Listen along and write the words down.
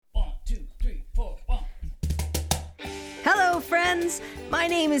friends. My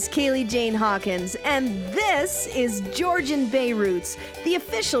name is Kaylee Jane Hawkins, and this is Georgian Bay Roots, the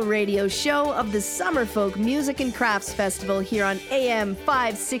official radio show of the Summerfolk Music and Crafts Festival here on AM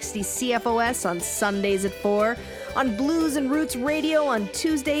 560 CFOS on Sundays at 4, on Blues and Roots Radio on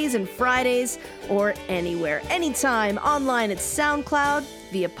Tuesdays and Fridays, or anywhere, anytime, online at SoundCloud,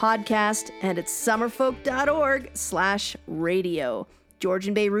 via podcast, and at summerfolk.org/radio.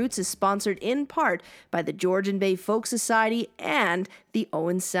 Georgian Bay Roots is sponsored in part by the Georgian Bay Folk Society and the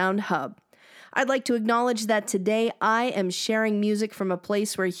Owen Sound Hub. I'd like to acknowledge that today I am sharing music from a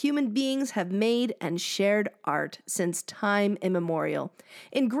place where human beings have made and shared art since time immemorial.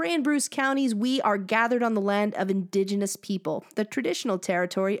 In Grey and Bruce counties, we are gathered on the land of Indigenous people, the traditional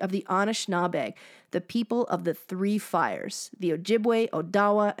territory of the Anishinaabe, the people of the Three Fires, the Ojibwe,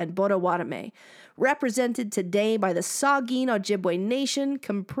 Odawa, and Potawatomi, represented today by the Saugeen Ojibwe Nation,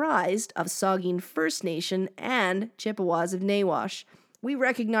 comprised of Saugeen First Nation and Chippewas of Nawash. We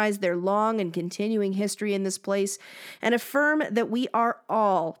recognize their long and continuing history in this place and affirm that we are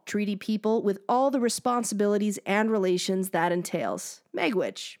all treaty people with all the responsibilities and relations that entails.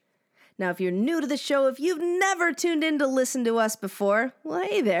 Megwitch. Now, if you're new to the show, if you've never tuned in to listen to us before, well,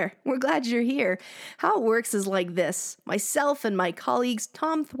 hey there. We're glad you're here. How it works is like this. Myself and my colleagues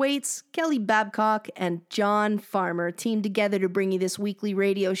Tom Thwaites, Kelly Babcock, and John Farmer team together to bring you this weekly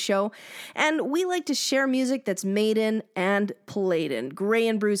radio show. And we like to share music that's made in and played in Grey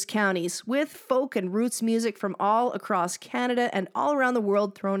and Bruce counties, with folk and roots music from all across Canada and all around the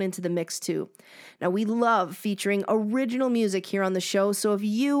world thrown into the mix too. Now, we love featuring original music here on the show, so if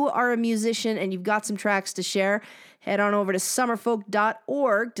you are a musician and you've got some tracks to share, head on over to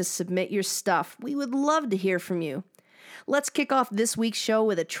summerfolk.org to submit your stuff. We would love to hear from you. Let's kick off this week's show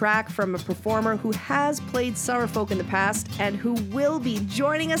with a track from a performer who has played Summerfolk in the past and who will be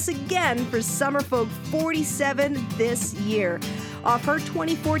joining us again for Summerfolk 47 this year. Off her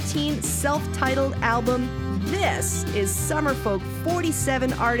 2014 self-titled album, this is Summerfolk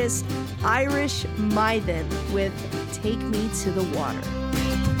 47 artist Irish Mythen with Take Me to the Water.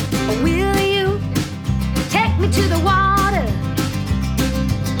 Will you take me to the water?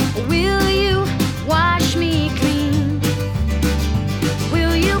 Will you wash me clean?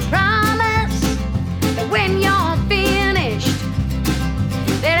 Will you promise that when you're finished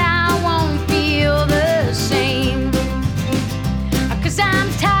that I won't feel the same? 'Cause I'm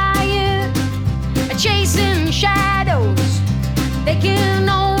tired of chasing shadows. They can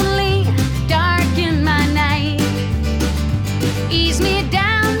only darken my night. Ease me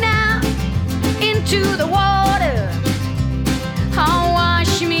down now into the water. Oh,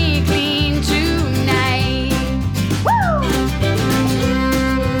 wash me clean.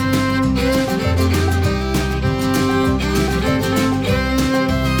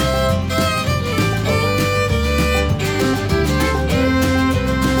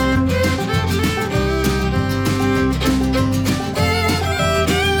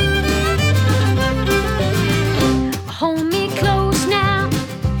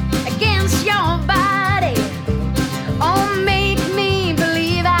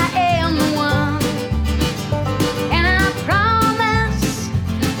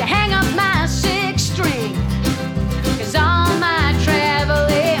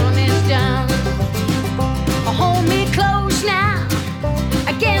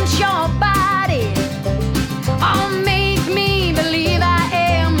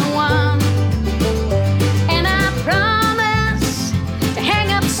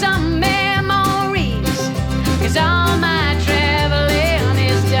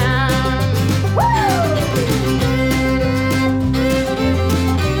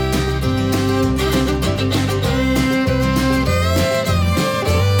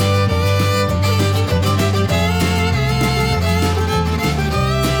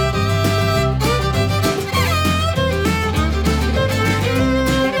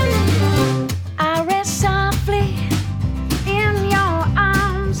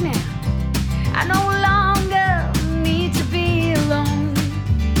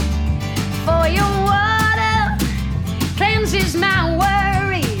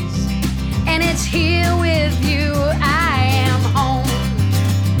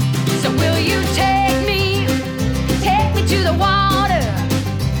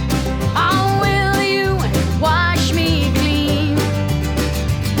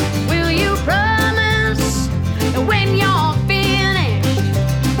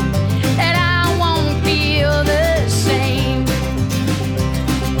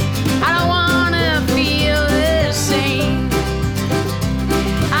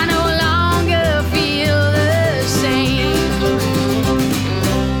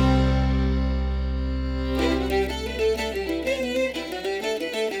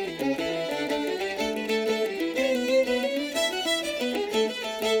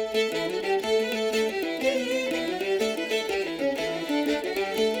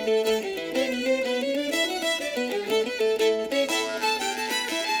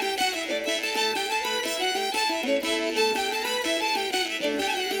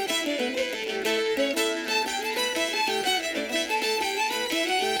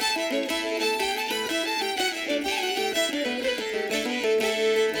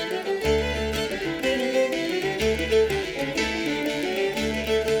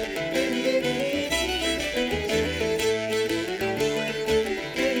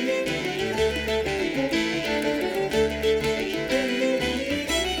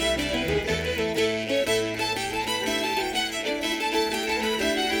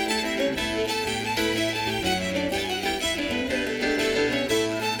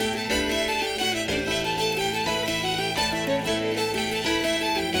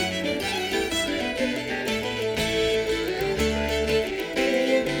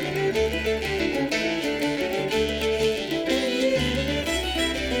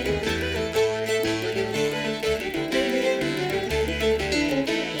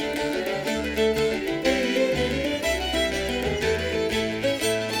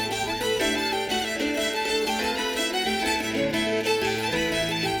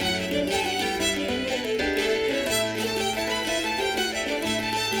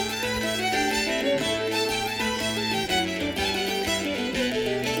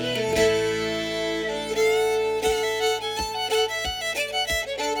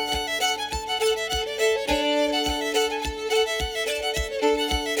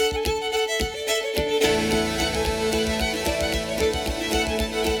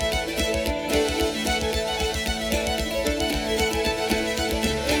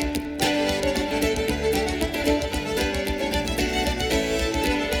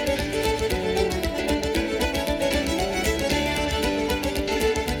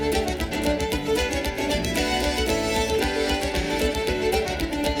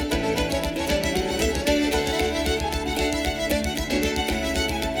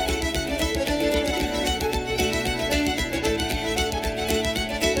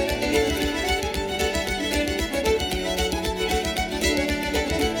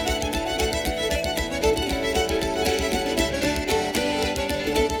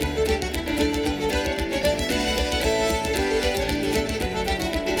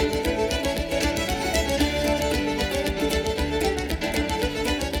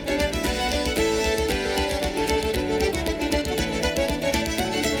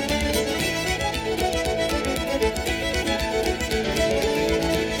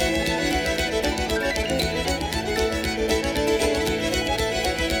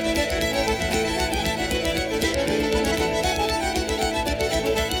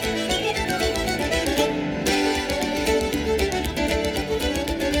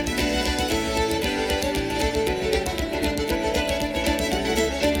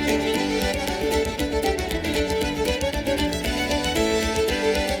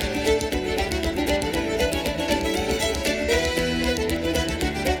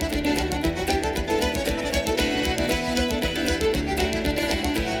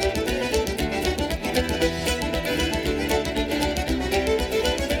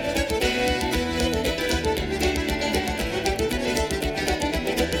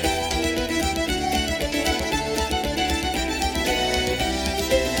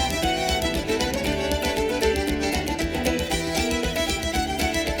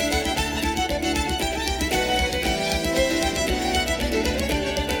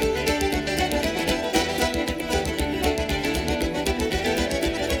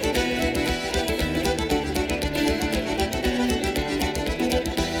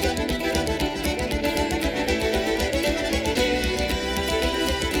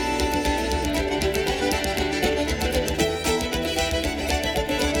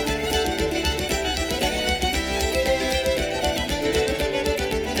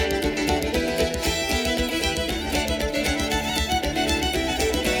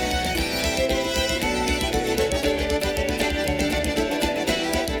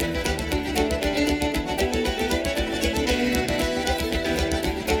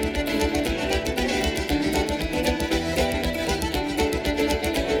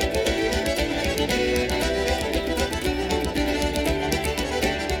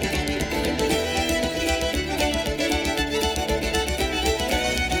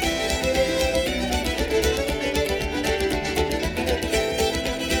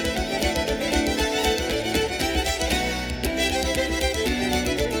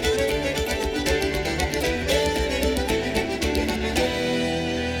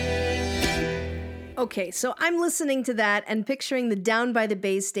 Okay, so I'm listening to that and picturing the Down by the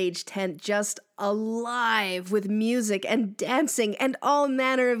Bay stage tent just alive with music and dancing and all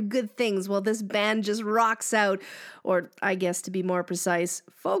manner of good things while this band just rocks out, or I guess to be more precise,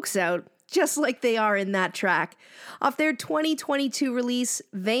 folks out, just like they are in that track. Off their 2022 release,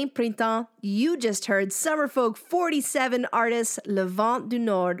 20 Printemps, you just heard Summerfolk 47 artist Le Vent du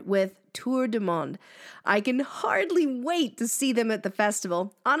Nord with Tour du Monde. I can hardly wait to see them at the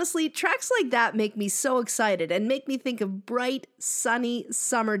festival. Honestly, tracks like that make me so excited and make me think of bright, sunny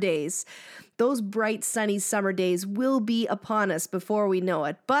summer days. Those bright, sunny summer days will be upon us before we know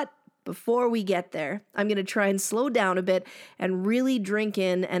it, but before we get there, I'm going to try and slow down a bit and really drink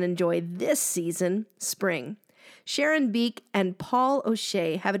in and enjoy this season, spring. Sharon Beek and Paul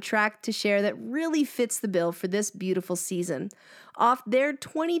O'Shea have a track to share that really fits the bill for this beautiful season. Off their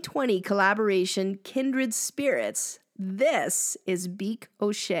 2020 collaboration, Kindred Spirits, this is Beek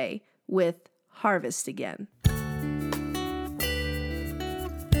O'Shea with Harvest Again.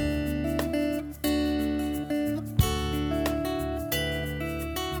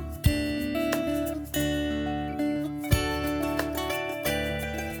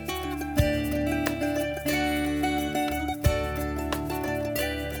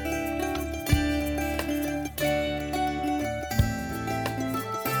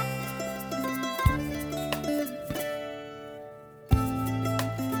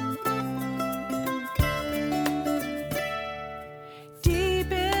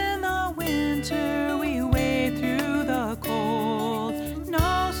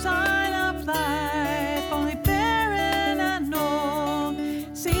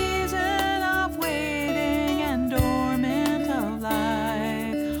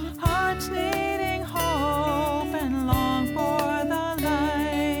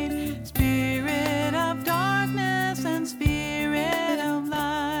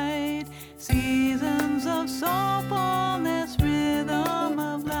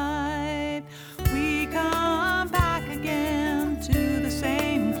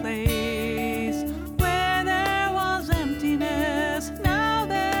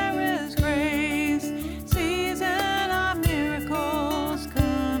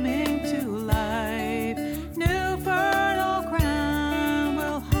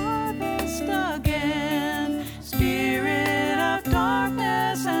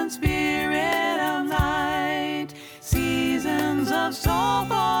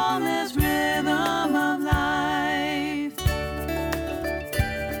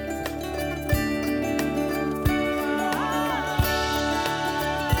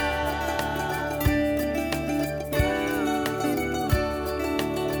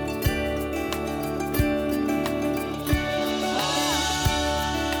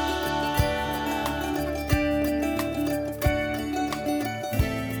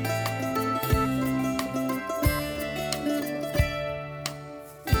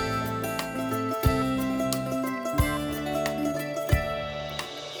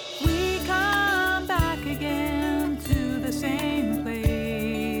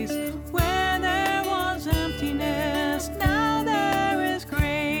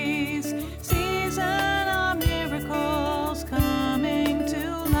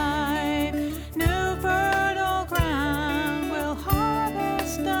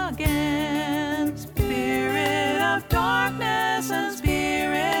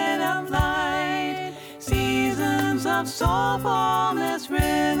 soulfulness,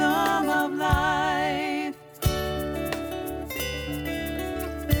 rhythm of life.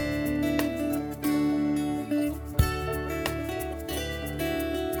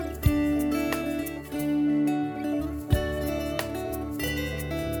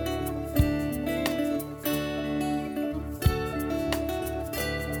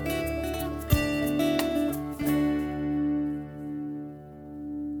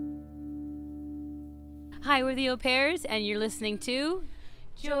 Hi, we're the Au Pairs, and you're listening to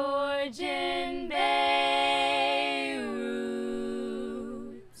Georgian Bay Roots.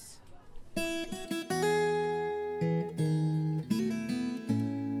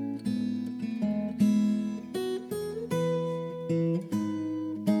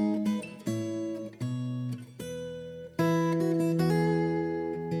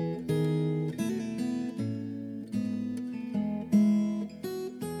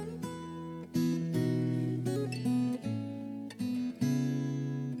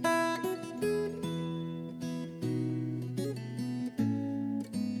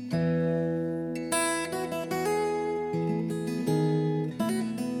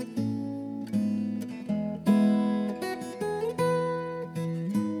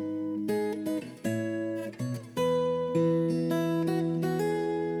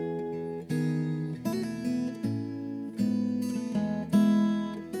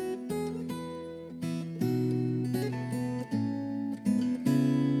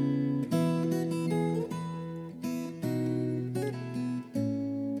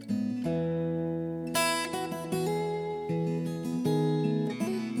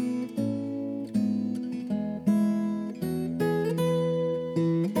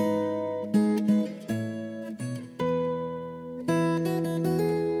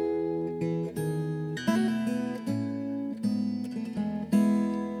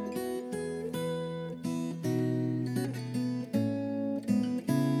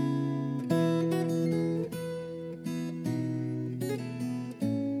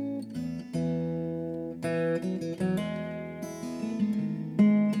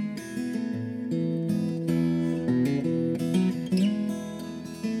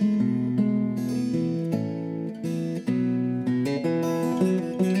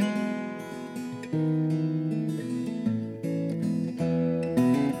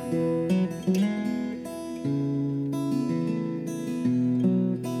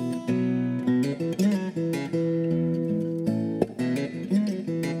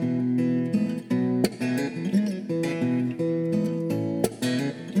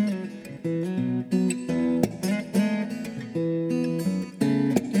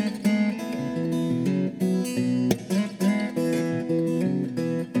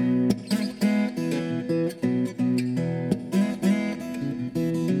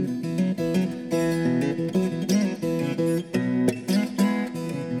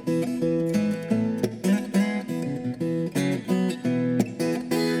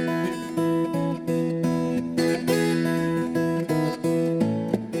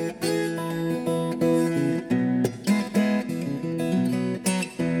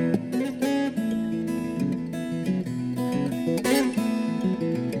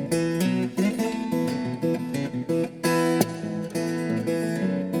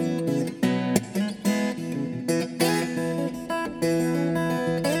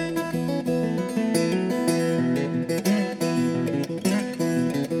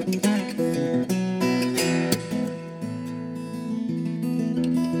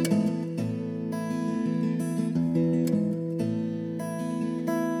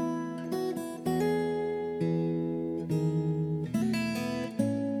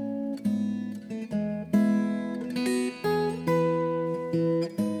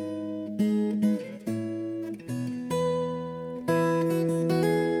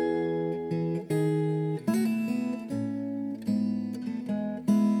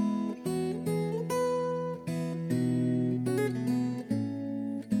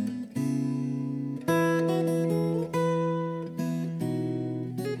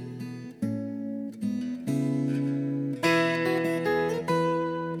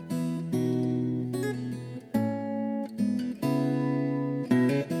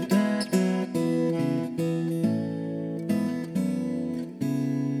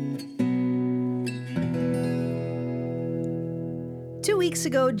 2 weeks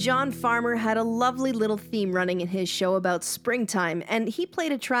ago, John Farmer had a lovely little theme running in his show about springtime, and he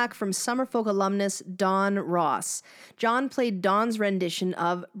played a track from Summerfolk alumnus Don Ross. John played Don's rendition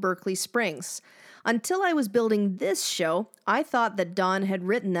of Berkeley Springs. Until I was building this show, I thought that Don had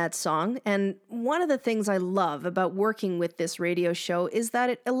written that song, and one of the things I love about working with this radio show is that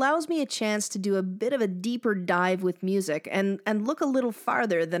it allows me a chance to do a bit of a deeper dive with music and look a little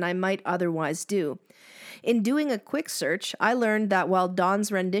farther than I might otherwise do. In doing a quick search, I learned that while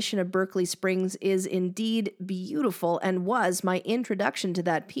Don's rendition of Berkeley Springs is indeed beautiful and was my introduction to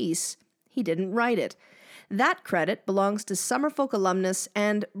that piece, he didn't write it. That credit belongs to Summerfolk alumnus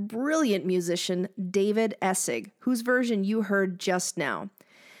and brilliant musician David Essig, whose version you heard just now.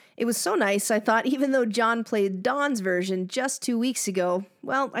 It was so nice, I thought even though John played Don's version just 2 weeks ago,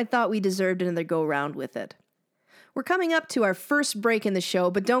 well, I thought we deserved another go-round with it. We're coming up to our first break in the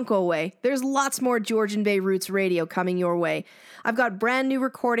show, but don't go away. There's lots more Georgian Bay Roots Radio coming your way. I've got brand new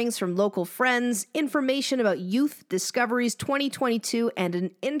recordings from local friends, information about Youth Discoveries 2022, and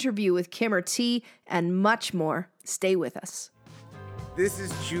an interview with Kimmer T, and much more. Stay with us. This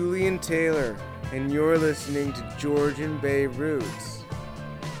is Julian Taylor, and you're listening to Georgian Bay Roots.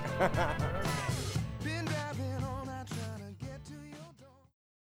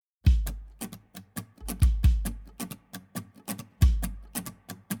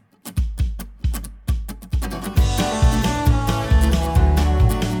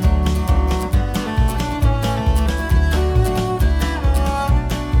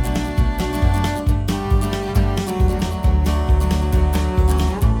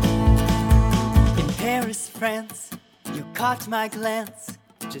 Caught my glance,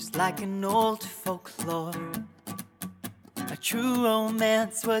 just like an old folklore. A true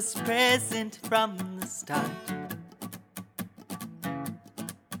romance was present from the start.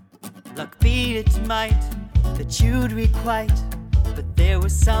 Luck be it might that you'd requite, but there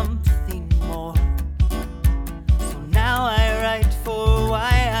was something more. So now I write for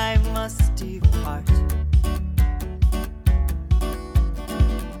why I must depart.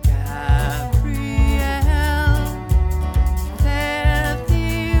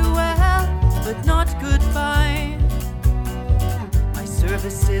 But not goodbye. My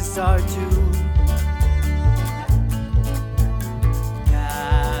services are due.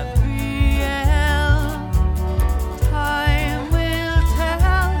 Gabrielle, time will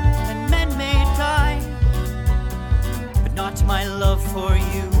tell, and men may die, but not my love for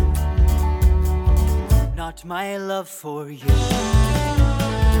you. Not my love for you.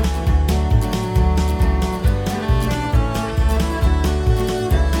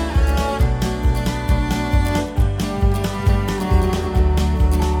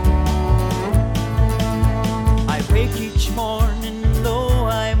 Morning, though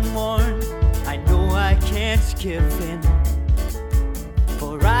I'm worn, I know I can't give in,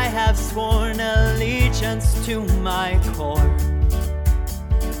 for I have sworn allegiance to my core.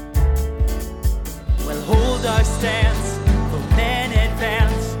 We'll hold our stance, for men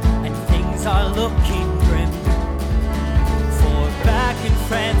advance, and things are looking grim. For back in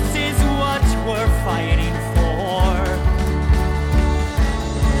France is what we're fighting for.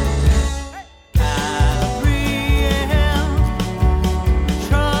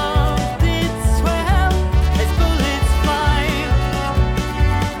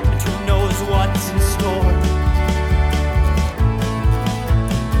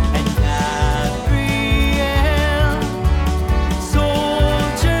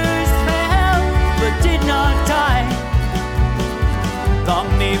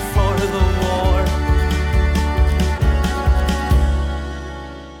 For the war,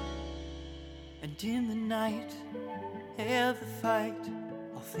 and in the night, ere the fight,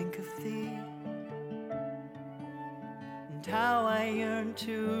 I'll think of thee, and how I yearn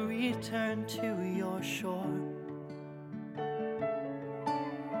to return to your shore.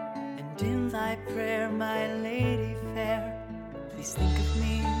 And in thy prayer, my lady fair, please think of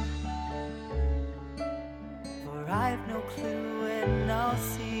me, for I've no clue when I'll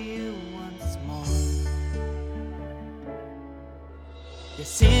see you once more.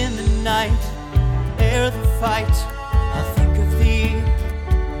 Yes, in the night, ere the fight, I'll think of thee,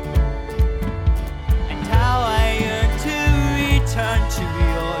 and how I yearn to return to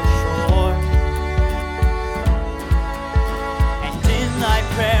your shore. And in thy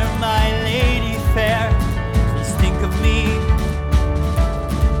prayer, my lady fair, please think of me,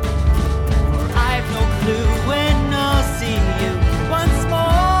 for I've no clue when I'll see you once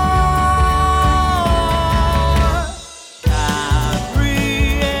more.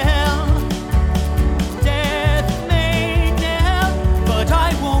 Gabrielle, death may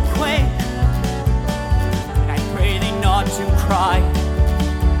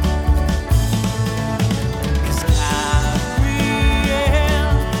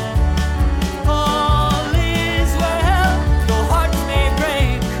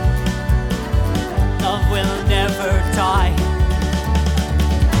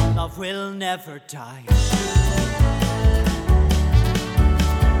never die.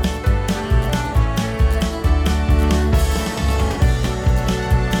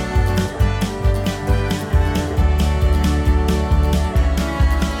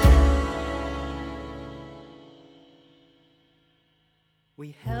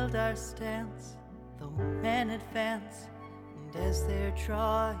 We held our stance, though men advance, and as they're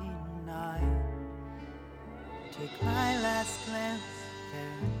drawing nigh, take my last glance, fair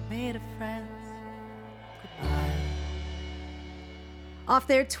maid of France, goodbye. Off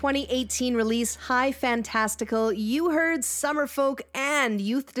their 2018 release, High Fantastical, you heard Summerfolk and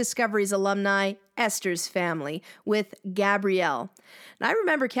Youth Discoveries alumni Esther's Family with Gabrielle. Now, I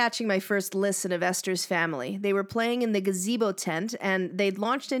remember catching my first listen of Esther's Family. They were playing in the gazebo tent, and they'd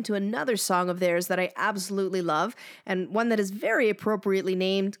launched into another song of theirs that I absolutely love, and one that is very appropriately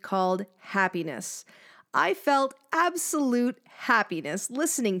named, called Happiness. I felt absolute happiness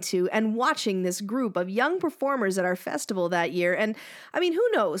listening to and watching this group of young performers at our festival that year. And I mean, who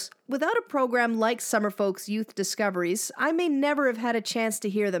knows? Without a program like Summerfolk's Youth Discoveries, I may never have had a chance to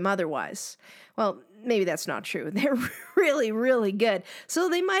hear them otherwise. Well, maybe that's not true. They're really, really good. So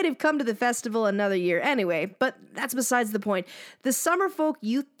they might have come to the festival another year anyway, but that's besides the point. The Summerfolk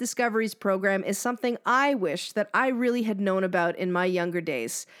Youth Discoveries program is something I wish that I really had known about in my younger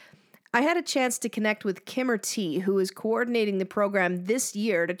days. I had a chance to connect with Kimmer T, who is coordinating the program this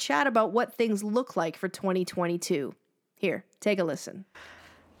year, to chat about what things look like for 2022. Here, take a listen.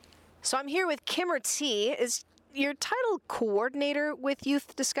 So I'm here with Kimmer T. Is your title coordinator with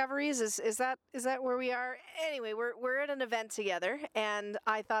Youth Discoveries? Is that where we are? Anyway, we're at an event together, and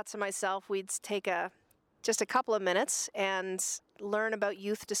I thought to myself we'd take just a couple of minutes and learn about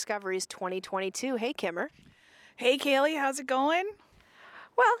Youth Discoveries 2022. Hey, Kimmer. Hey, Kaylee, how's it going?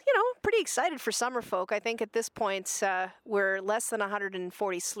 Well, pretty excited for Summerfolk. I think at this point we're less than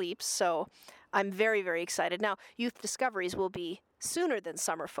 140 sleeps, so I'm very, very excited. Now, Youth Discoveries will be sooner than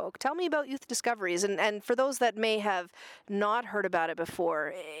Summerfolk. Tell me about Youth Discoveries, and for those that may have not heard about it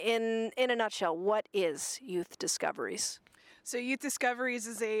before, in a nutshell, what is Youth Discoveries? So Youth Discoveries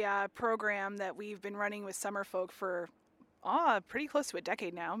is a program that we've been running with Summerfolk for pretty close to a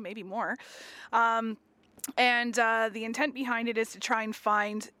decade now, maybe more. And the intent behind it is to try and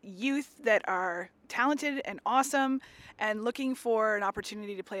find youth that are talented and awesome and looking for an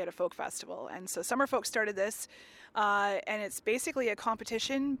opportunity to play at a folk festival. And so Summerfolk started this, and it's basically a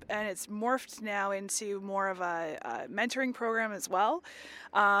competition, and it's morphed now into more of a mentoring program as well.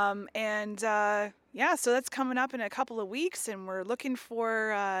 So that's coming up in a couple of weeks, and we're looking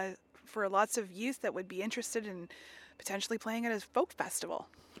for lots of youth that would be interested in potentially playing at a folk festival.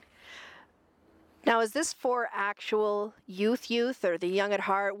 Now, is this for actual youth, or the young at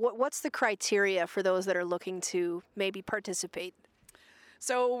heart? What's the criteria for those that are looking to maybe participate?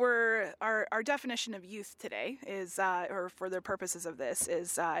 So our definition of youth today is, or for the purposes of this,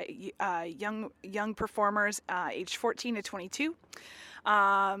 is young performers aged 14 to 22,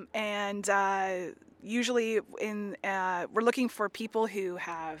 usually we're looking for people who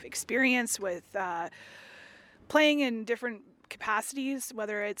have experience with playing in different capacities,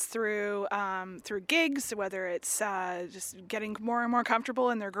 whether it's through gigs, whether it's just getting more and more comfortable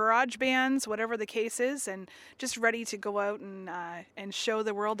in their garage bands, whatever the case is, and just ready to go out and show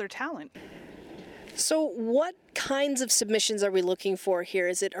the world their talent. So what kinds of submissions are we looking for here?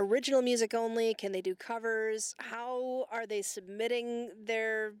 Is it original music only? Can they do covers? How are they submitting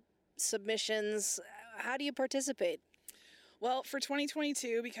their submissions? How do you participate? Well, for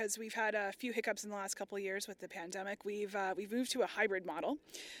 2022, because we've had a few hiccups in the last couple of years with the pandemic, we've moved to a hybrid model.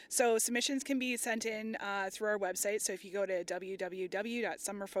 So submissions can be sent in through our website. So if you go to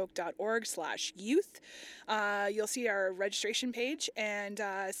www.summerfolk.org/youth, you'll see our registration page, and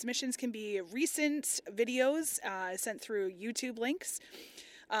submissions can be recent videos sent through YouTube links.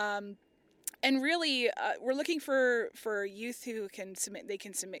 And really, we're looking for youth who can submit. They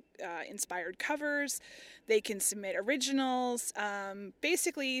can submit inspired covers. They can submit originals.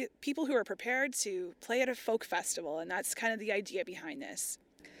 Basically, people who are prepared to play at a folk festival, and that's kind of the idea behind this.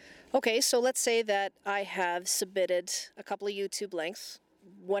 Okay, so let's say that I have submitted a couple of YouTube links.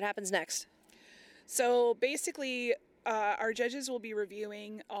 What happens next? So basically, our judges will be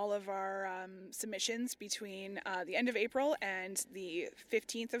reviewing all of our submissions between the end of April and the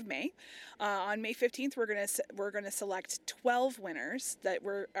 15th of May. On May 15th, we're gonna select 12 winners that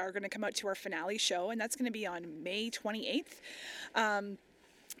are gonna come out to our finale show, and that's gonna be on May 28th.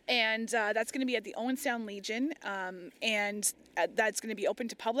 And that's going to be at the Owen Sound Legion, and that's going to be open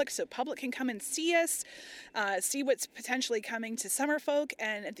to public, so public can come and see us, see what's potentially coming to Summerfolk,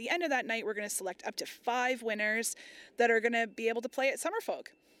 and at the end of that night, we're going to select up to 5 winners that are going to be able to play at Summerfolk.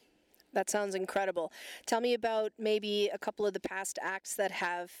 That sounds incredible. Tell me about maybe a couple of the past acts that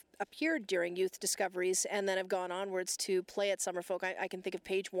have appeared during Youth Discoveries and then have gone onwards to play at Summerfolk. I can think of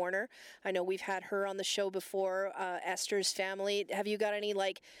Paige Warner. I know we've had her on the show before, Esther's Family. Have you got any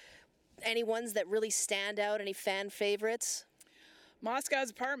ones that really stand out, any fan favorites? Moscow's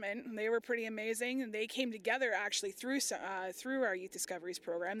Apartment, they were pretty amazing, and they came together actually through our Youth Discoveries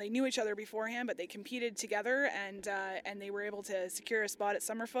program. They knew each other beforehand, but they competed together, and they were able to secure a spot at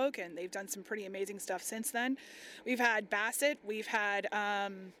Summerfolk, and they've done some pretty amazing stuff since then. We've had Bassett, we've had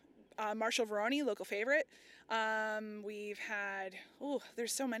Marshall Veroni, local favorite. We've had,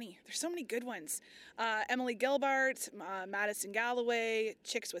 there's so many good ones. Emily Gilbart, Madison Galloway,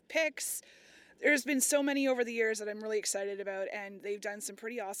 Chicks with Picks. There's been so many over the years that I'm really excited about, and they've done some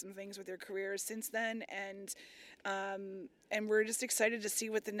pretty awesome things with their careers since then, and we're just excited to see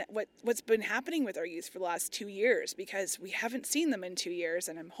what's been happening with our youth for the last 2 years, because we haven't seen them in 2 years,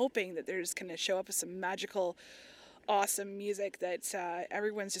 and I'm hoping that they're just going to show up with some magical, awesome music that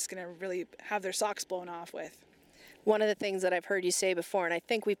everyone's just going to really have their socks blown off with. One of the things that I've heard you say before, and I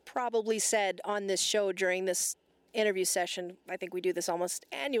think we've probably said on this show during this interview session, I think we do this almost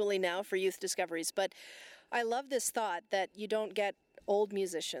annually now for Youth Discoveries, but I love this thought that you don't get old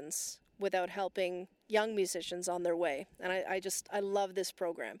musicians without helping young musicians on their way, and I love this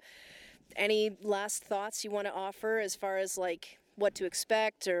program. Any last thoughts you want to offer as far as what to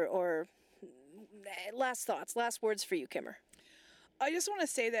expect or last thoughts, last words for you, Kimmer? I just want to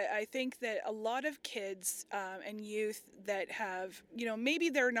say that I think that a lot of kids and youth that have, maybe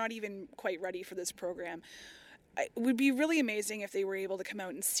they're not even quite ready for this program. It would be really amazing if they were able to come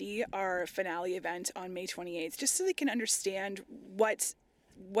out and see our finale event on May 28th, just so they can understand what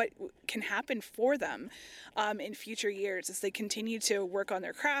can happen for them in future years as they continue to work on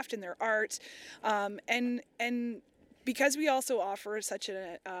their craft and their art, and because we also offer such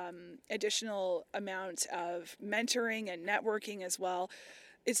an additional amount of mentoring and networking as well.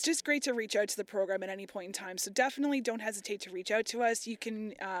 It's just great to reach out to the program at any point in time. So definitely don't hesitate to reach out to us. You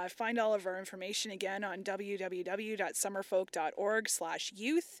can find all of our information again on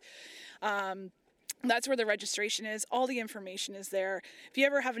www.summerfolk.org/youth. That's where the registration is. All the information is there. If you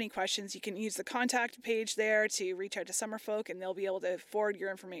ever have any questions, you can use the contact page there to reach out to Summerfolk, and they'll be able to forward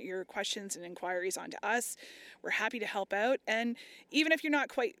your questions and inquiries onto us. We're happy to help out. And even if you're not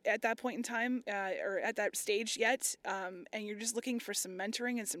quite at that point in time or at that stage yet, and you're just looking for some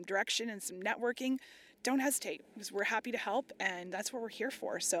mentoring and some direction and some networking, don't hesitate, because we're happy to help, and that's what we're here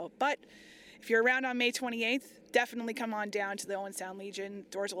for. But if you're around on May 28th, definitely come on down to the Owen Sound Legion.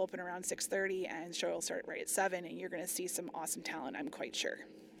 Doors will open around 6:30, and the show will start right at 7, and you're going to see some awesome talent, I'm quite sure.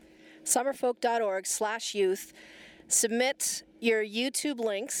 Summerfolk.org/youth. Submit your YouTube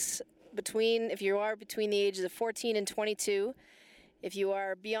links if you are between the ages of 14 and 22. If you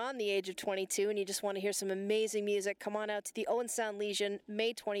are beyond the age of 22 and you just want to hear some amazing music, come on out to the Owen Sound Legion,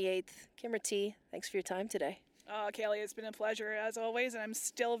 May 28th. Kimmer T, thanks for your time today. Kaylee, it's been a pleasure as always, and I'm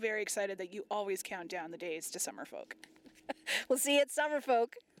still very excited that you always count down the days to Summerfolk. We'll see you at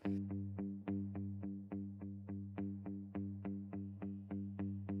Summerfolk.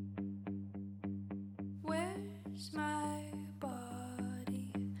 Where's my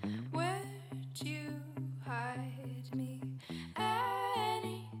body? Where'd you hide me?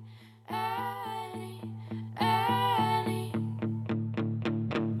 Annie, Annie, Annie.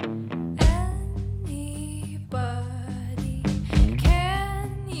 Anybody,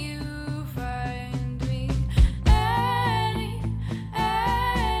 can you find me? Annie,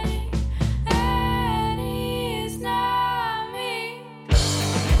 Annie, Annie is not me.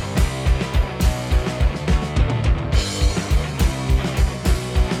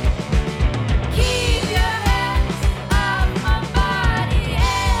 Keep your head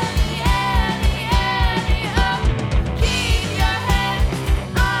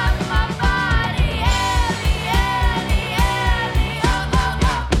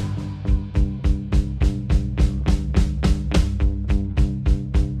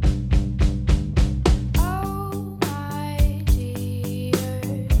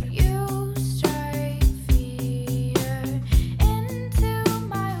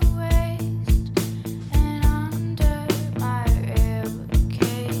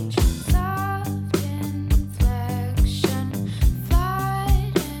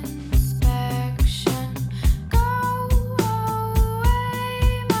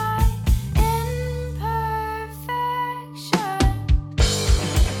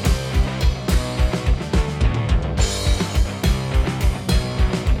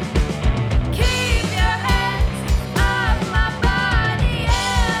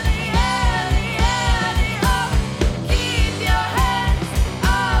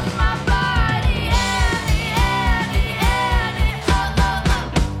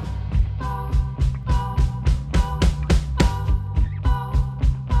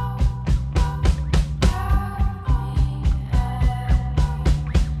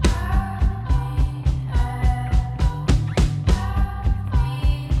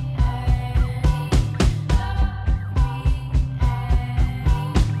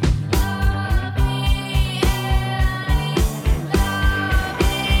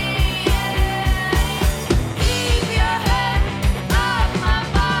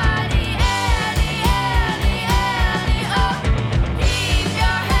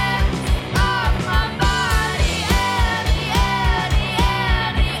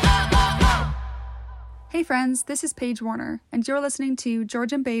friends, this is Paige Warner, and you're listening to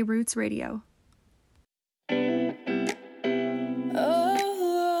Georgian Bay Roots Radio.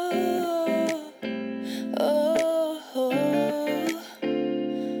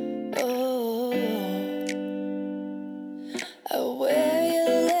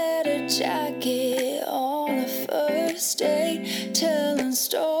 Jacket on the first day, telling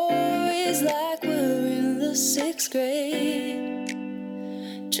stories like we're in the 6th grade,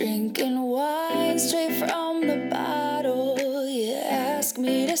 drinking wine straight from the bottle. You ask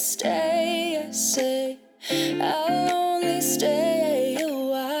me to stay, I say I'll only stay a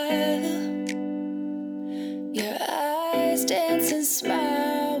while. Your eyes dance and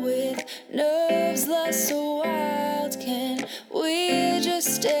smile with nerves less so wild. Can we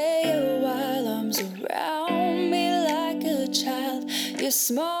just stay? You're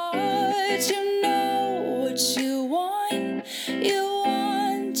smart, you know what you want. You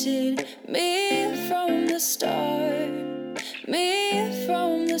wanted me from the start. Me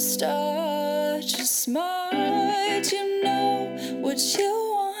from the start. You're smart, you know what you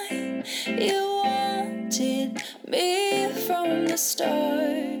want. You wanted me from the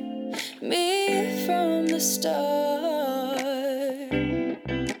start. Me from the start.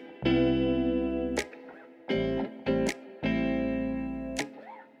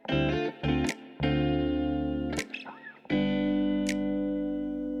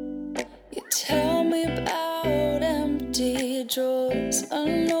 Drawers,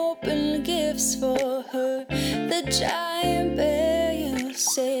 unopened gifts for her. The giant bear you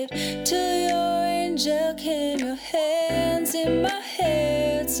saved to your angel came. Your hands in my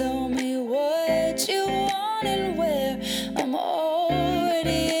hair. Tell me what you want and where. I'm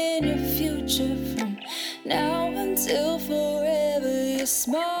already in your future from now until forever. You're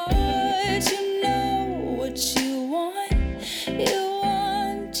smart, you know what you want. You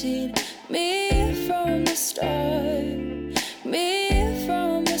wanted me from the start. Me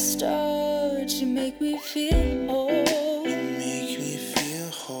from the start. You make me feel whole. You make me feel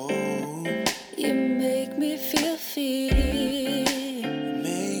whole. You make me feel fear. You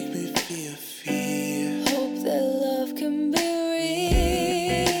make me feel fear. Hope that love can be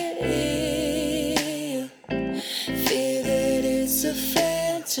real. Fear that it's a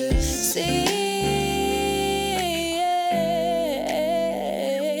fantasy.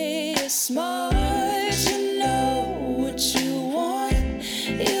 You're smart.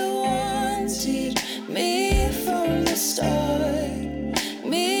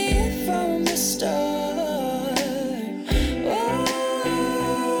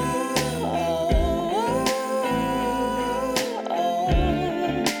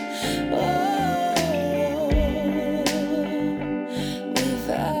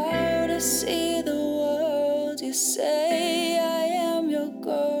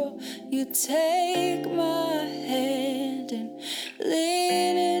 Take my hand and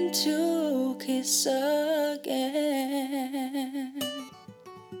lean into kiss again.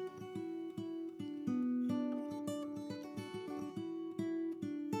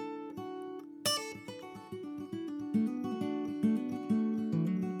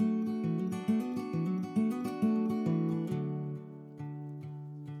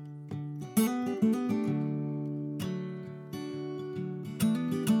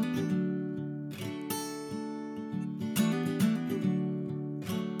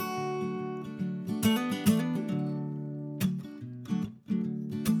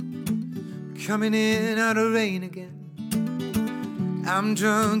 Coming in out of rain again. I'm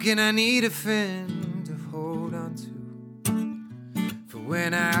drunk and I need a friend to hold on to for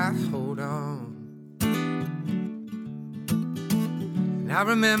when I hold on. And I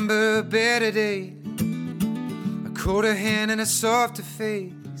remember a better day, a colder hand and a softer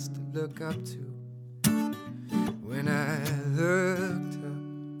face to look up to when I looked up.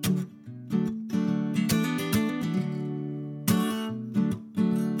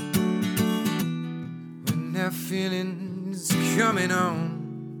 That feeling's coming on.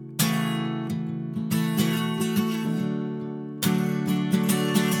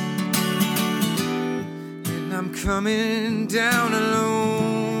 And I'm coming down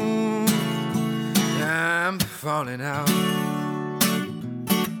alone. I'm falling out.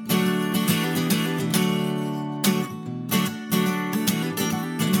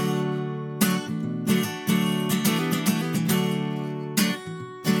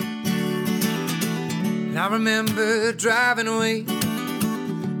 I remember driving away,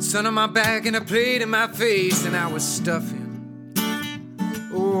 sun on my back and a plate in my face, and I was stuffing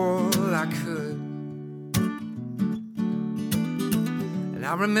all I could. And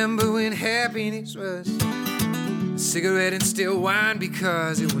I remember when happiness was a cigarette and still wine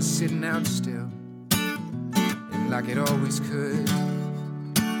because it was sitting out still like it always could.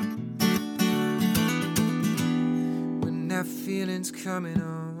 When that feeling's coming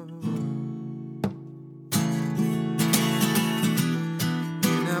on,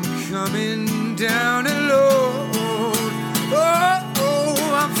 and I'm coming down alone. Oh,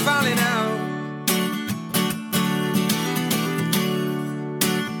 oh, I'm falling out.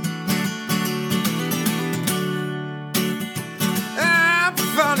 I'm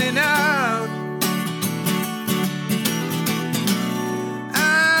falling out.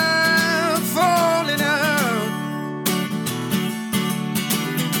 I'm falling out.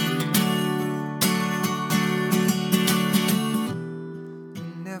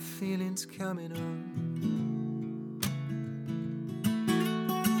 And that feeling's coming on.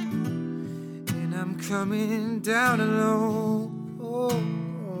 And I'm coming down alone. Oh,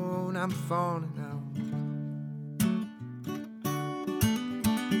 and I'm falling out.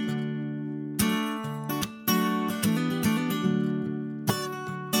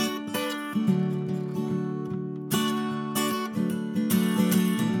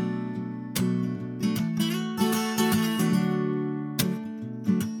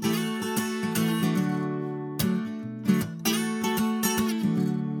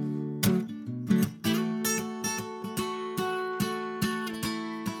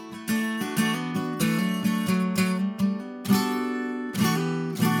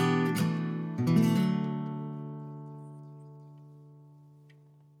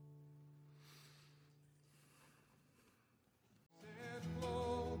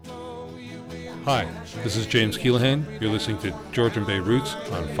 Hi, this is James Keelahan. You're listening to Georgian Bay Roots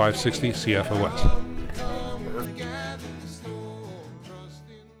on 560 CFOS.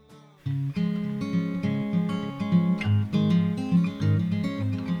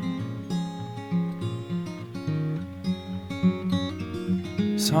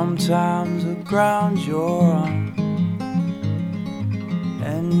 Sometimes the ground you're on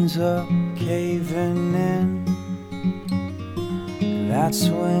ends up caving in. That's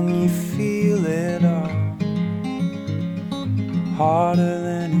when you feel it all, harder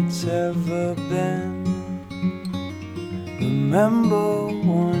than it's ever been. Remember,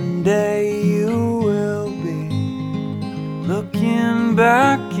 one day you will be looking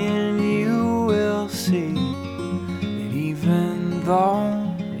back and you will see that even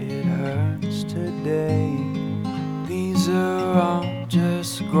though it hurts today, these are all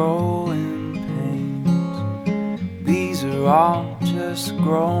just growing pains. These are all just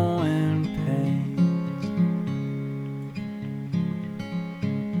growing pains.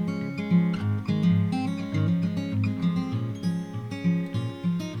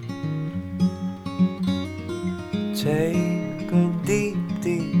 Take a deep,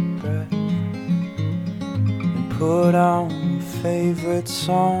 deep breath and put on your favorite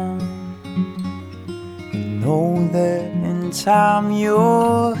song. And know that in time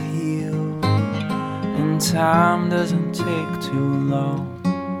you'll heal, and time doesn't take too long.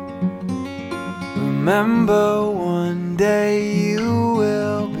 Remember, one day you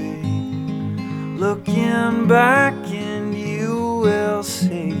will be looking back and you will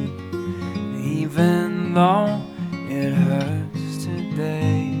see, even though it hurts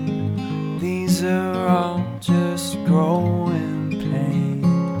today, these are all just growing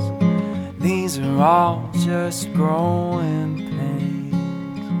pains. These are all just growing pains.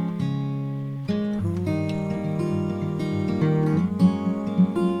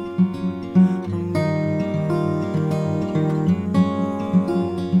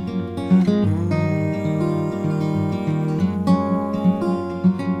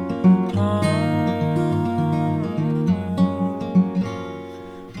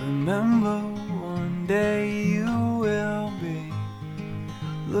 Remember, one day you will be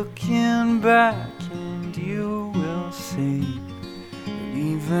looking back and you will see that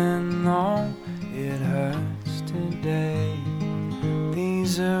even though it hurts today,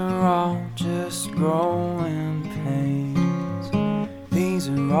 these are all just growing pains. These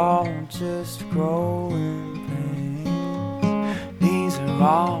are all just growing pains. These are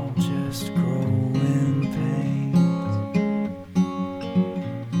all just growing pains.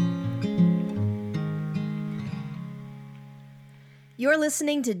 You're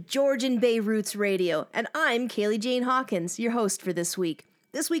listening to Georgian Bay Roots Radio, and I'm Kaylee Jane Hawkins, your host for this week.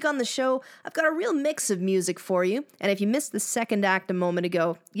 This week on the show, I've got a real mix of music for you, and if you missed the second act a moment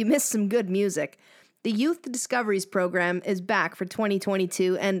ago, you missed some good music. The Youth Discoveries program is back for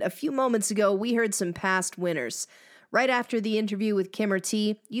 2022, and a few moments ago, we heard some past winners. Right after the interview with Kimmer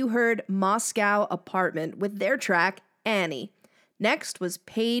T, you heard Moscow Apartment with their track, Annie. Next was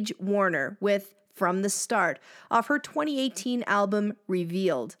Paige Warner with From the Start, off her 2018 album,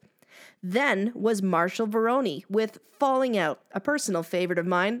 Revealed. Then was Marshall Veroni with Falling Out, a personal favorite of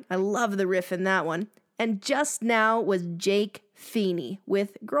mine. I love the riff in that one. And just now was Jake Feeney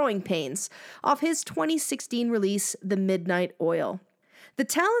with Growing Pains, off his 2016 release, The Midnight Oil. The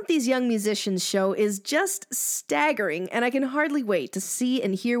talent these young musicians show is just staggering, and I can hardly wait to see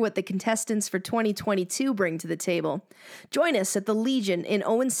and hear what the contestants for 2022 bring to the table. Join us at the Legion in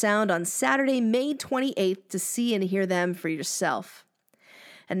Owen Sound on Saturday, May 28th to see and hear them for yourself.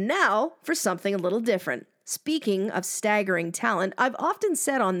 And now for something a little different. Speaking of staggering talent, I've often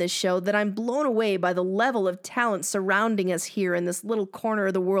said on this show that I'm blown away by the level of talent surrounding us here in this little corner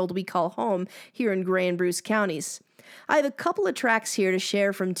of the world we call home here in Grey and Bruce counties. I have a couple of tracks here to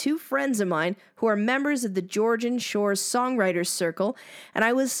share from two friends of mine who are members of the Georgian Shores Songwriters Circle, and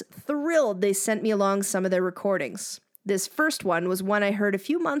I was thrilled they sent me along some of their recordings. This first one was one I heard a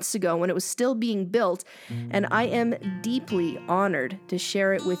few months ago when it was still being built, and I am deeply honored to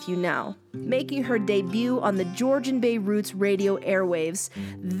share it with you now. Making her debut on the Georgian Bay Roots radio airwaves,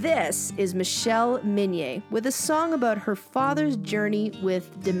 this is Michelle Minier with a song about her father's journey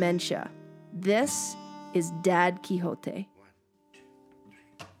with dementia. This is Dad Quixote.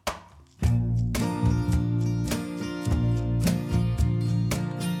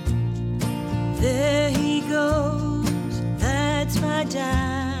 There he goes, that's my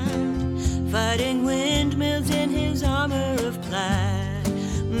dad, fighting windmills in his armor of plaid.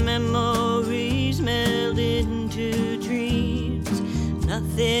 Memories meld into dreams,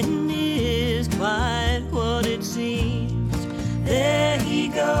 nothing is quite what it seems. There he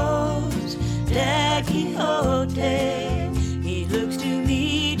goes, Dad Quixote, he looks to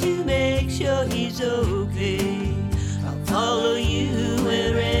me to make sure he's okay. I'll follow you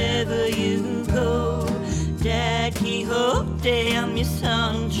wherever you go, Dad Quixote, I'm your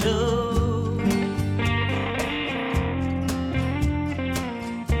Sancho.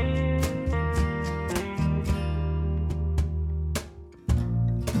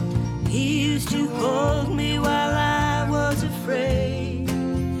 He used to hold me while I was afraid,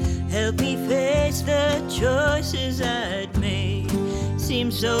 help me face the choices I'd made.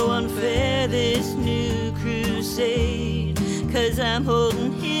 Seems so unfair, this new crusade, 'cause I'm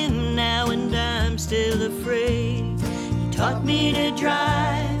holding him now and I'm still afraid. He taught me to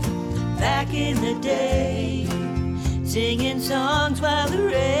drive back in the day, singing songs while the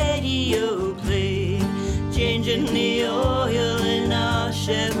radio played, changing the oil in our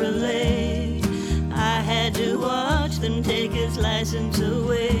Chevrolet. I had to watch them take his license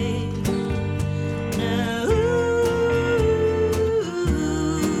away. Now,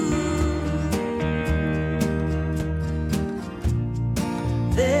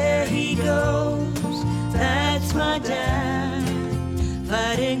 there he goes, that's my dad,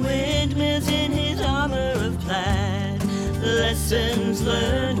 fighting windmills in his armor of plaid. Lessons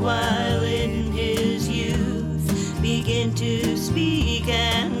learned while in his youth begin to speak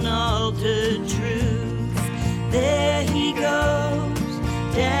an altered truth. There he goes,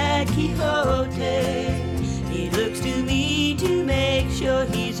 Dad Quixote, he looks to me to make sure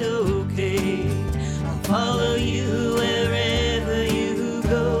he's okay. I'll follow you wherever you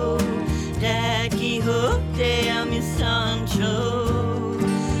go, Dad Quixote, I'm your Sancho.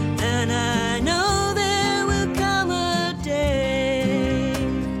 And I know there will come a day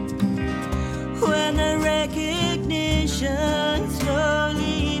when the recognition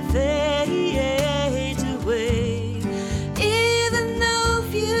slowly fades away. Even though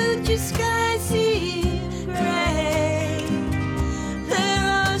future skies seem gray, there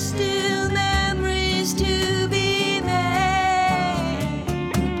are still memories to be made.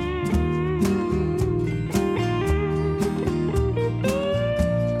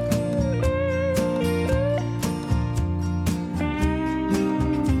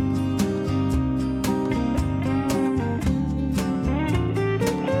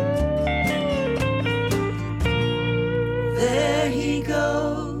 There he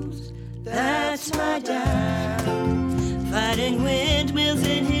goes, that's my dad, fighting windmills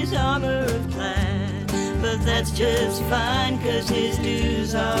in his armor of plaid. But that's just fine, 'cause his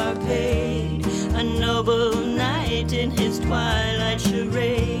dues are paid. A noble knight in his twilight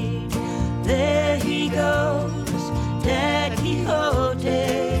charade. There he goes, Dad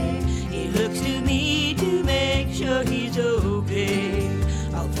Quixote, he looks to me to make sure he's okay.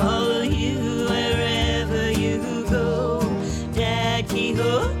 I'll follow you wherever you go, Dad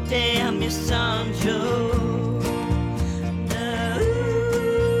Quixote, I'm your Sancho.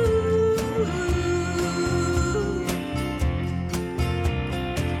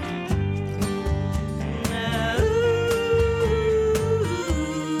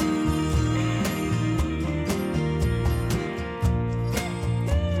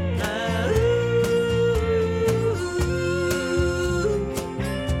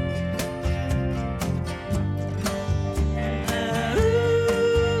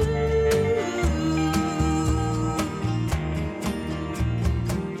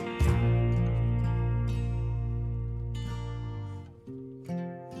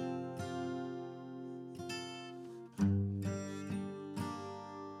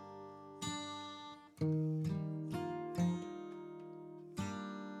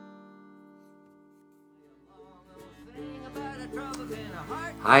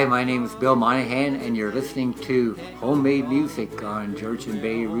 Hi, my name is Bill Monahan, and you're listening to Homemade Music on Georgian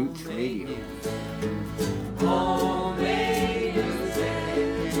Bay Roots Radio. Homemade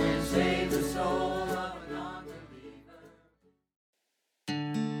music can save the soul of an unbeliever.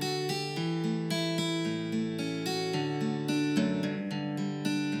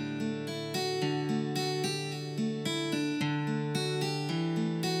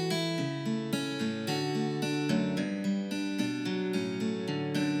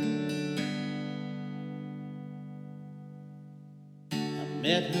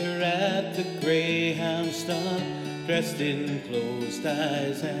 Met her at the Greyhound stop, dressed in closed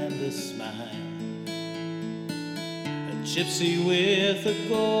eyes and a smile. A gypsy with a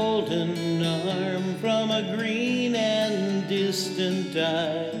golden arm from a green and distant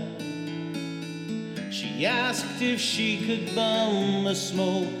isle. She asked if she could bum a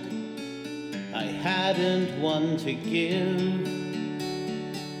smoke. I hadn't one to give,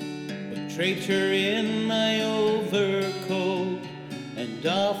 but draped her in my overcoat and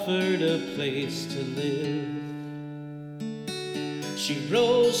offered a place to live. She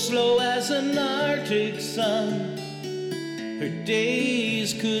rose slow as an Arctic sun. Her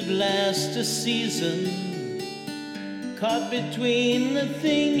days could last a season, caught between the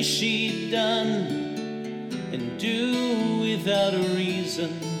things she'd done and do without a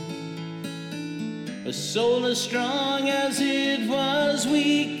reason. A soul as strong as it was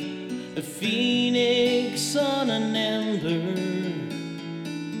weak, a phoenix on an ember,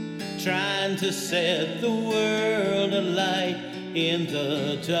 trying to set the world alight in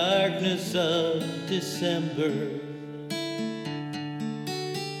the darkness of December.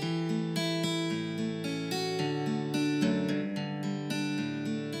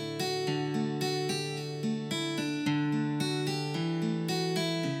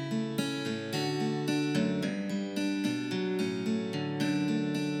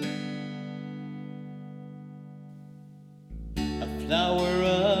 Flower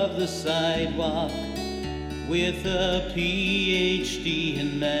of the sidewalk with a PhD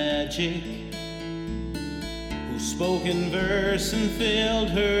in magic, who spoke in verse and filled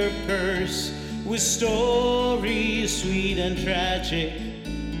her purse with stories sweet and tragic.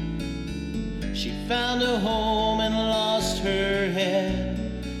 She found a home and lost her head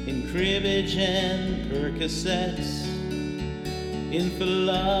in cribbage and Percocets, in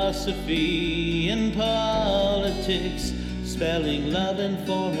philosophy and politics, spelling love in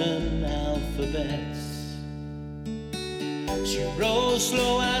foreign alphabets. She rose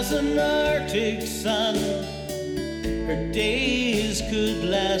slow as an Arctic sun. Her days could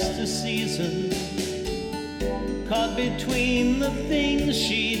last a season, caught between the things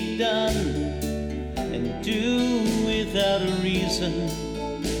she'd done and do without a reason.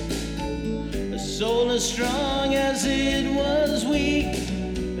 A soul as strong as it was weak,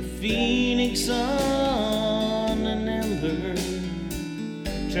 a phoenix on an ember,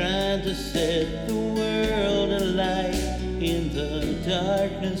 trying to set the world alight in the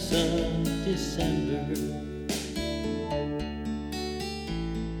darkness of December.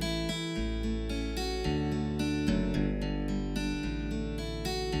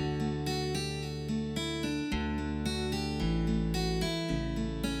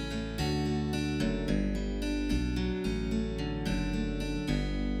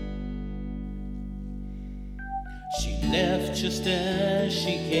 She left just as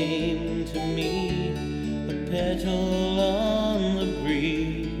she came to me, a petal on the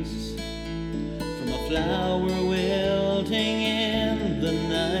breeze, from a flower wilting in the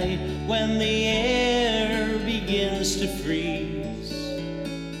night when the air begins to freeze.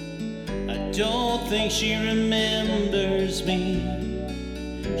 I don't think she remembers me.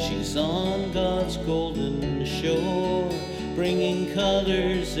 She's on God's golden shore, bringing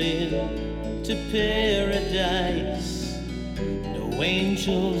colors in to paradise no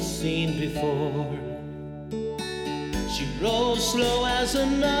angels seen before. She rose slow as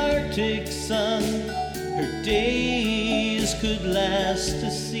an Arctic sun. Her days could last a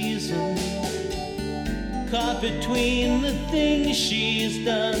season, caught between the things she's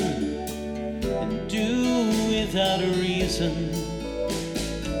done and do without a reason.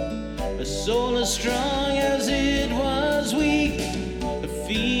 A soul as strong as it was weak, a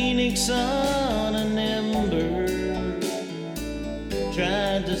phoenix on an ember,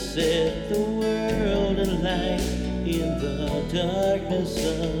 trying to set the world alight in the darkness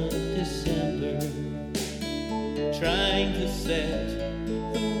of December. Trying to set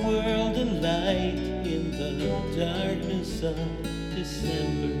the world alight in the darkness of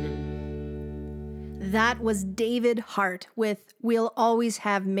December. That was David Hart with We'll Always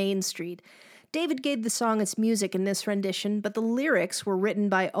Have Main Street. David gave the song its music in this rendition, but the lyrics were written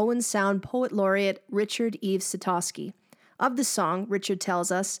by Owen Sound Poet Laureate Richard Eve Satosky. Of the song, Richard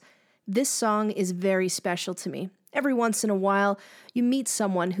tells us, "This song is very special to me. Every once in a while, you meet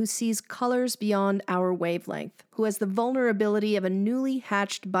someone who sees colors beyond our wavelength, who has the vulnerability of a newly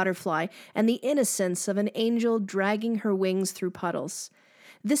hatched butterfly and the innocence of an angel dragging her wings through puddles.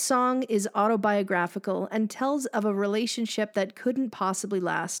 This song is autobiographical and tells of a relationship that couldn't possibly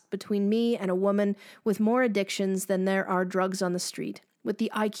last between me and a woman with more addictions than there are drugs on the street, with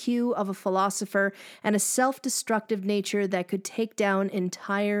the IQ of a philosopher and a self-destructive nature that could take down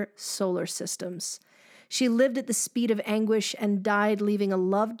entire solar systems. She lived at the speed of anguish and died leaving a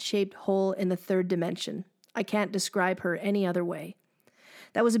love-shaped hole in the third dimension. I can't describe her any other way."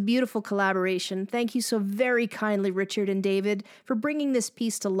 That was a beautiful collaboration. Thank you so very kindly, Richard and David, for bringing this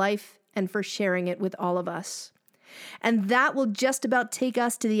piece to life and for sharing it with all of us. And that will just about take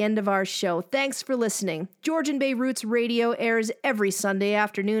us to the end of our show. Thanks for listening. Georgian Bay Roots Radio airs every Sunday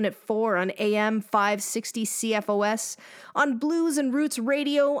afternoon at 4 on AM 560 CFOS, on Blues and Roots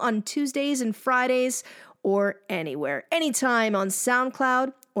Radio on Tuesdays and Fridays, or anywhere, anytime on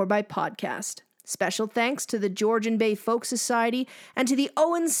SoundCloud or by podcast. Special thanks to the Georgian Bay Folk Society and to the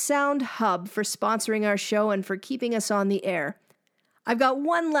Owen Sound Hub for sponsoring our show and for keeping us on the air. I've got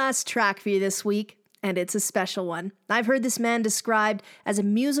one last track for you this week, and it's a special one. I've heard this man described as a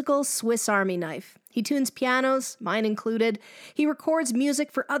musical Swiss Army knife. He tunes pianos, mine included. He records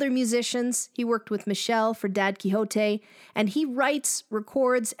music for other musicians. He worked with Michel for Dad Quixote, and he writes,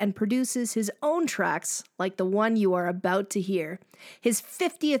 records, and produces his own tracks like the one you are about to hear. His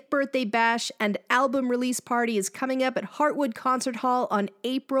 50th birthday bash and album release party is coming up at Heartwood Concert Hall on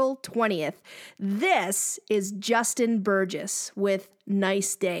April 20th. This is Justin Burgess with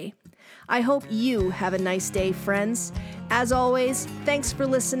Nice Day. I hope you have a nice day, friends. As always, thanks for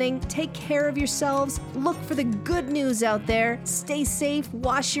listening. Take care of yourselves. Look for the good news out there. Stay safe,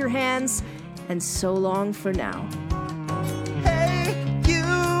 wash your hands, and so long for now. Hey, you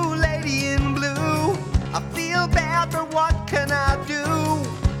lady in blue, I feel bad, but what can I do?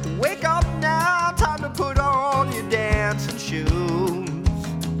 Wake up now, time to put on your dancing shoes.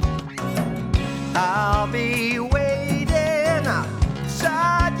 I'll be waiting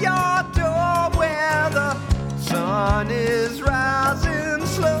outside your door where the sun is rising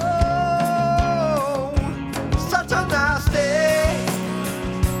slow. Such a nice day,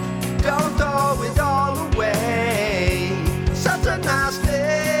 don't throw it all away. Such a nice day.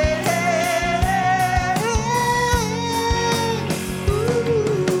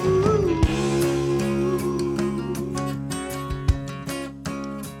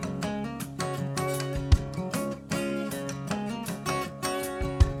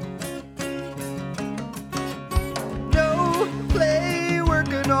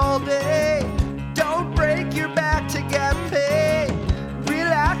 All day, don't break your back to get paid.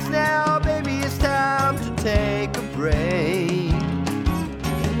 Relax now, baby, it's time to take a break.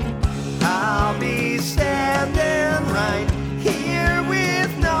 I'll be standing right here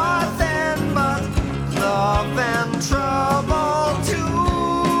with nothing but love and trouble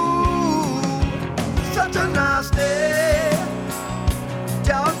too. Such a nice day,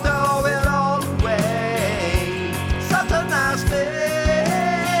 don't throw it all away. Such a nice day.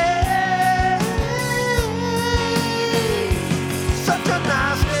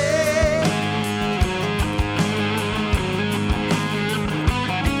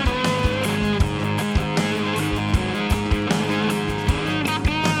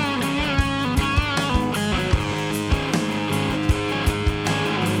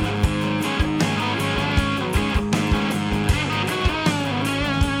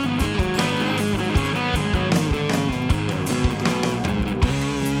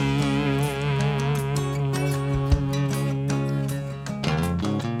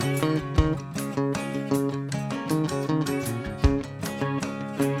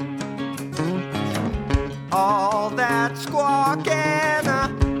 All that squawk and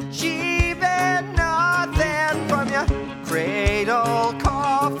achieving nothing from your cradle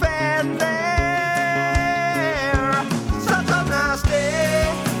coffin there. Such a nice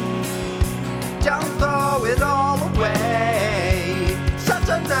day, don't throw it all away. Such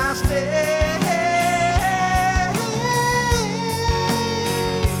a nice day,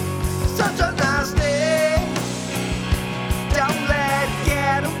 such a nice day, don't let it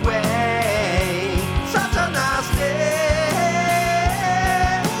get away. Such a nice day.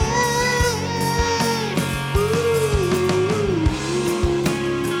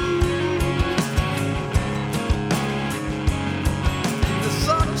 The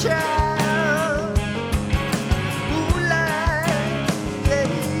sunshine, moonlight, yeah,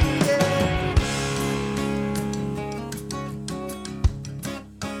 yeah.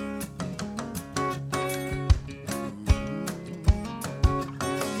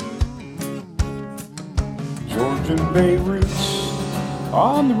 Georgian Bay Roots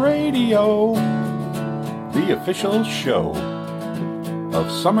on the radio, the official show of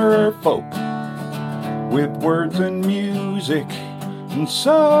summer folk, with words and music and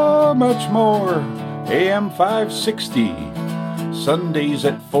so much more. AM 560, Sundays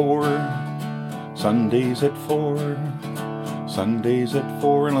at 4, Sundays at 4, Sundays at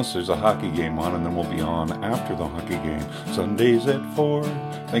 4, unless there's a hockey game on, and then we'll be on after the hockey game. Sundays at 4.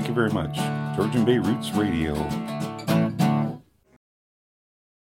 Thank you very much. Georgian Bay Roots Radio.